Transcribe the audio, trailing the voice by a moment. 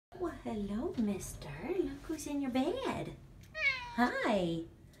Hello, mister. Look who's in your bed. Hi.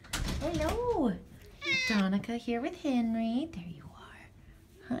 Hello. Donica here with Henry. There you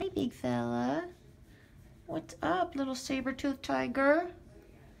are. Hi, big fella. What's up, little saber-toothed tiger?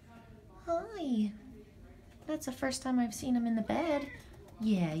 Hi. That's the first time I've seen him in the bed.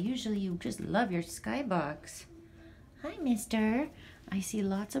 Yeah, usually you just love your skybox. Hi, mister. I see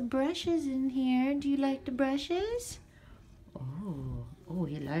lots of brushes in here. Do you like the brushes? Oh,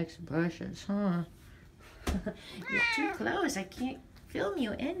 he likes brushes, huh? You're too close. I can't film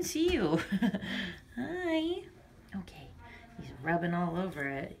you and see you. Hi. Okay, he's rubbing all over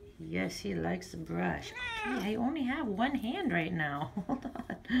it. Yes, he likes the brush. Okay, I only have one hand right now. Hold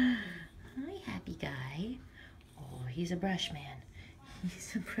on. Hi, happy guy. Oh, he's a brush man.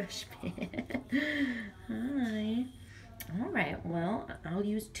 He's a brush man. Hi. All right, well, I'll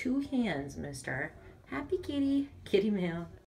use two hands, mister. Happy kitty. Kitty mail.